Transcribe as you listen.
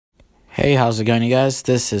Hey, how's it going, you guys?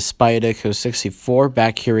 This is Spydico64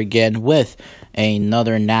 back here again with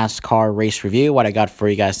another NASCAR race review. What I got for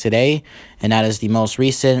you guys today, and that is the most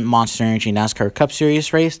recent Monster Energy NASCAR Cup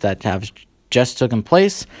Series race that have just taken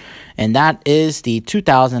place, and that is the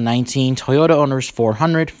 2019 Toyota Owners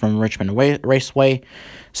 400 from Richmond Raceway.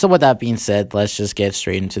 So with that being said, let's just get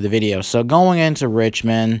straight into the video. So going into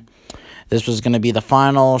Richmond, this was going to be the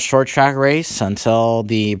final short track race until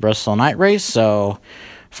the Bristol night race. So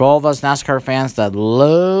for all of us NASCAR fans that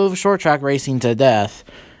love short track racing to death,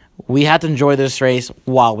 we had to enjoy this race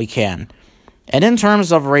while we can. And in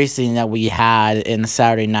terms of racing that we had in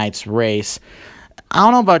Saturday night's race, I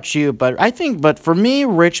don't know about you, but for me,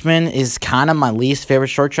 Richmond is kind of my least favorite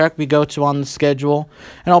short track we go to on the schedule.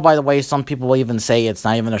 And oh, by the way, some people will even say it's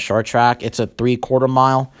not even a short track; it's a 3/4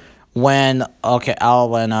 mile.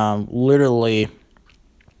 Literally,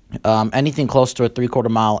 anything close to a 3/4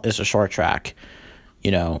 mile is a short track,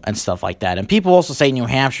 and stuff like that. And people also say New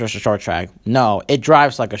Hampshire is a short track. No, it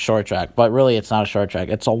drives like a short track, but really it's not a short track.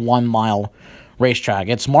 It's a 1 mile racetrack.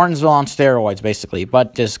 It's Martinsville on steroids, basically.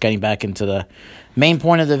 But just getting back into the main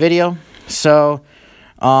point of the video. So,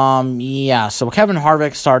 so Kevin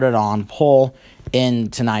Harvick started on pole in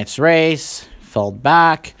tonight's race, fell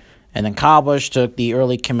back, and then Kyle Busch took the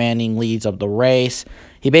early commanding leads of the race.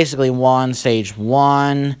 He basically won stage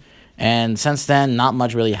 1. And since then, not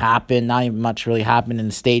much really happened. Not even much really happened in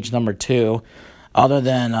stage number 2, other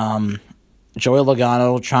than Joey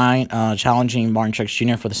Logano challenging Martin Truex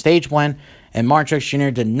Jr. for the stage win. And Martin Truex Jr.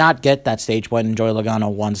 did not get that stage win, and Joey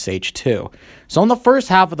Logano won stage 2. So in the first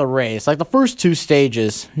half of the race, like the first 2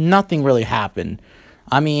 stages, nothing really happened.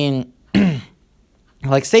 I mean,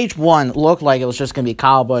 like stage 1 looked like it was just going to be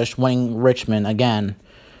Kyle Busch winning Richmond again,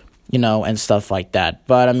 and stuff like that.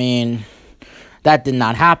 But I mean, that did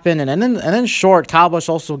not happen. And then short, Kyle Busch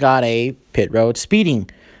also got a pit road speeding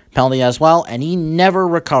penalty as well, and he never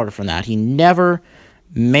recovered from that. He never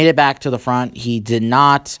made it back to the front. He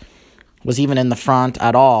was even in the front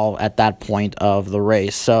at all at that point of the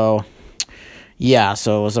race. So, yeah,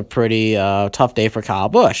 so it was a pretty tough day for Kyle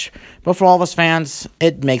Busch. But for all of us fans,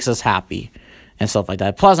 it makes us happy and stuff like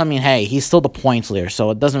that. Plus, I mean, hey, he's still the points leader, so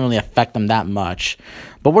it doesn't really affect him that much.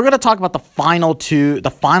 But we're going to talk about the final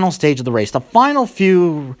stage of the race. The final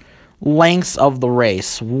few lengths of the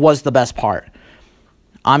race was the best part.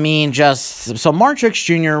 I mean, so Martin Truex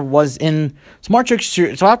Jr.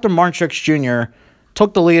 So after Martin Truex Jr.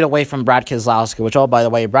 took the lead away from Brad Keselowski, which, oh, by the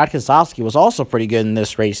way, Brad Keselowski was also pretty good in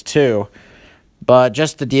this race too. But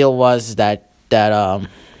just the deal was that it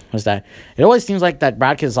always seems like that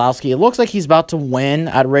Brad Keselowski, it looks like he's about to win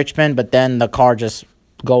at Richmond, but then the car just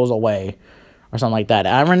goes away or something like that.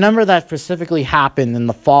 I remember that specifically happened in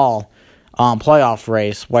the fall playoff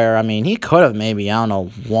race where, I mean, he could have maybe, I don't know,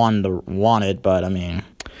 won it, but I mean,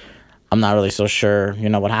 I'm not really so sure,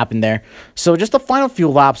 what happened there. So just the final few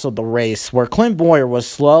laps of the race where Clint Bowyer was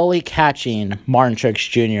slowly catching Martin Truex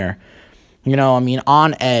Jr.,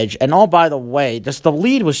 on edge. And oh, by the way, just the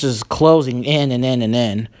lead was just closing in and in and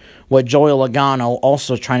in, with Joey Logano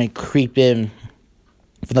also trying to creep in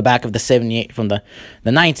from the back of the 78, from the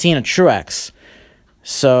 19 of Truex.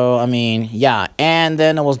 So, I mean, yeah. And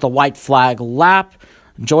then it was the white flag lap.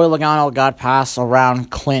 Joey Logano got past around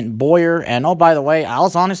Clint Bowyer. And oh, by the way, I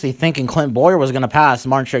was honestly thinking Clint Bowyer was going to pass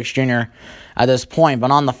Martin Truex Jr. at this point. But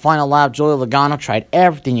on the final lap, Joey Logano tried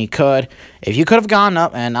everything he could. If you could have gone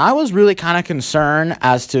up, and I was really kind of concerned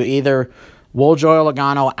as to either will Joey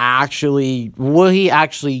Logano actually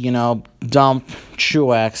dump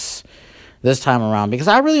Truex this time around. Because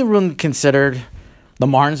I really wouldn't considered the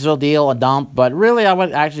Martinsville deal a dump, but really I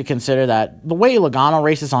would actually consider that the way Logano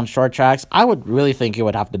races on short tracks, I would really think he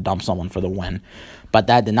would have to dump someone for the win. But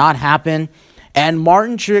that did not happen. And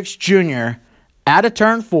Martin Truex Jr. at a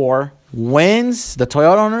turn 4 wins the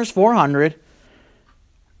Toyota Owners 400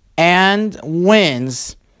 and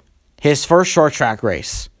wins his first short track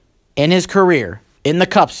race in his career in the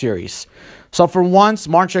Cup Series. So for once,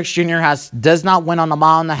 Martin Truex Jr. does not win on a 1.5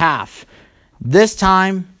 miles. This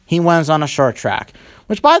time, he wins on a short track.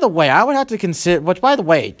 Which, by the way, I would have to consider. Which, by the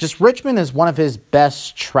way, just Richmond is one of his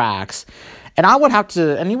best tracks, and I would have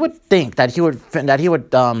to. And you would think that he would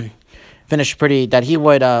finish pretty. That he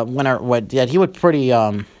would That he would pretty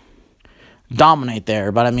dominate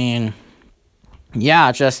there. But I mean,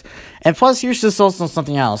 yeah, and plus here's just also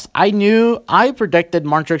something else. I predicted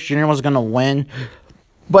Martin Truex Jr. was gonna win,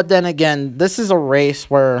 but then again, this is a race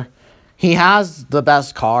where he has the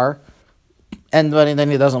best car. And then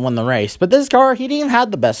he doesn't win the race. But this car, he didn't even have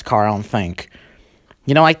the best car, I don't think.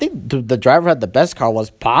 I think the driver had the best car was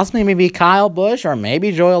possibly maybe Kyle Busch or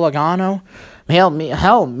maybe Joey Logano.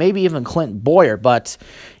 hell, maybe even Clint Boyer. But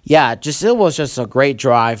yeah, it was just a great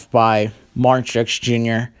drive by Martin Truex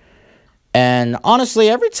Jr. And honestly,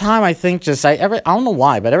 every time I think I don't know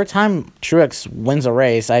why, but every time Truex wins a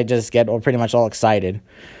race, I just get pretty much all excited.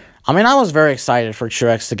 I mean, I was very excited for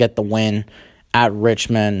Truex to get the win at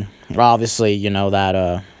Richmond. Obviously,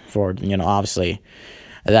 obviously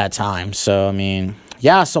at that time. So, I mean,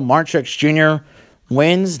 yeah, so Martin Truex Jr.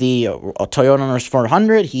 wins the Toyota Owners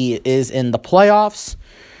 400. He is in the playoffs.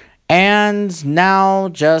 And now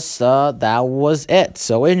that was it.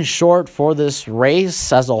 So, in short, for this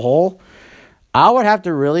race as a whole, I would have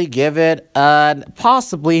to really give it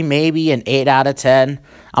possibly maybe an 8 out of 10.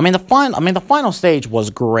 I mean, the final stage was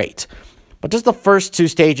great, but just the first two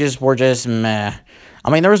stages were just meh. I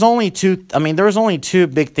mean, there was only two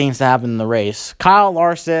big things that happened in the race. Kyle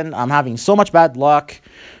Larson, I'm having so much bad luck.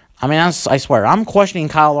 I mean, I swear, I'm questioning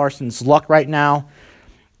Kyle Larson's luck right now.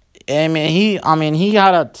 He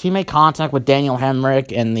made contact with Daniel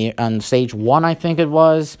Hemrick on stage 1, I think it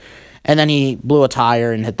was, and then he blew a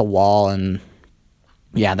tire and hit the wall, and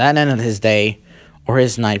yeah, that ended his day, or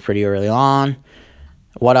his night, pretty early on.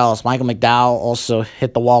 What else? Michael McDowell also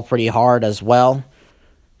hit the wall pretty hard as well.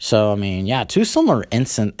 So, I mean, yeah, two similar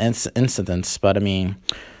incidents. But, I mean,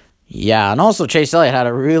 yeah. And also, Chase Elliott had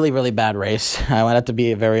a really, really bad race. I would have to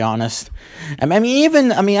be very honest.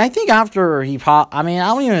 I think after he popped, I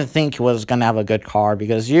don't even think he was going to have a good car,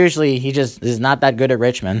 because usually he just is not that good at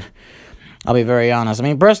Richmond. I'll be very honest. I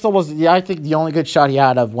mean, Bristol was, I think, the only good shot he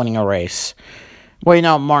had of winning a race. Wait,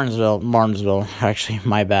 no, Martinsville, actually,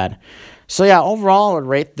 my bad. So, yeah, overall, I would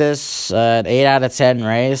rate this 8 out of 10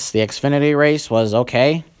 race. The Xfinity race was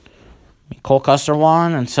okay. Cole Custer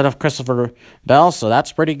won instead of Christopher Bell, so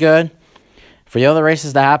that's pretty good. For the other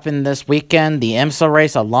races that happened this weekend, the IMSA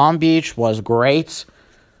race at Long Beach was great.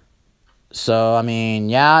 So, I mean,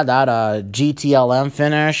 yeah, that GTLM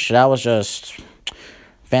finish, that was just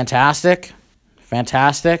fantastic.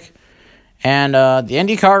 Fantastic. And the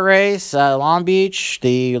IndyCar race at Long Beach,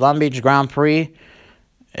 the Long Beach Grand Prix,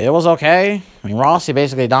 it was okay. I mean, Rossi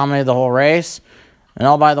basically dominated the whole race. And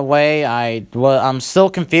oh, by the way, I'm still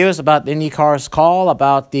confused about the IndyCar's call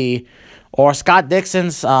about Scott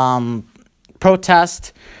Dixon's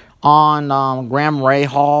protest on Graham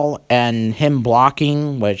Rahal and him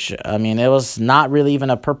blocking, which, I mean, it was not really even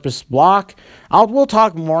a purpose block. We'll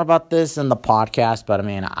talk more about this in the podcast, but, I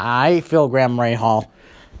mean, I feel Graham Rahal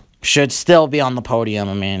should still be on the podium.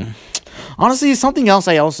 I mean, honestly, something else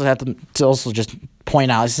I also have to also just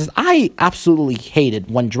point out is I absolutely hate it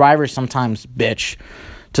when drivers sometimes bitch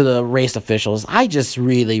to the race officials. I just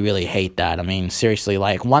really, really hate that. I mean, seriously,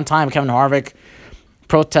 like one time Kevin Harvick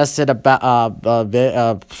protested about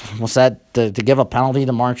to give a penalty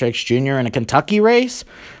to Martin Truex Jr. in a Kentucky race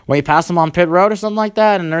where he passed him on pit road or something like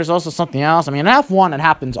that. And there's also something else. I mean, in F1, it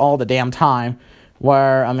happens all the damn time.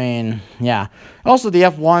 Where, I mean, yeah. Also, the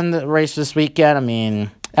F1 race this weekend, I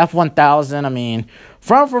mean, F1000, I mean,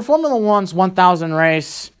 for Formula 1's 1000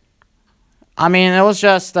 race, I mean, it was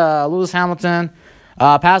just Lewis Hamilton,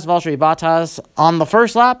 past Valtteri Bottas on the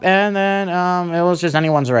first lap, and then it was just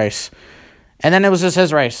anyone's race. And then it was just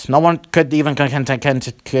his race. No one could even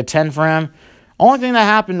contend for him. Only thing that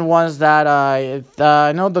happened was that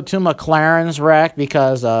I know the two McLarens wrecked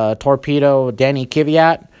because torpedo Danny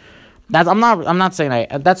Kvyat. I'm not saying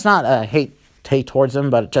that's not a hate towards him,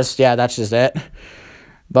 but that's just it.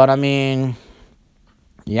 But I mean,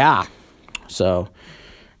 yeah. So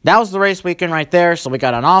that was the race weekend right there. So we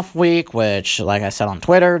got an off week, which, like I said on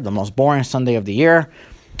Twitter, the most boring Sunday of the year.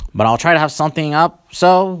 But I'll try to have something up.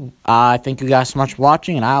 So thank you guys so much for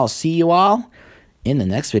watching, and I'll see you all in the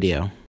next video.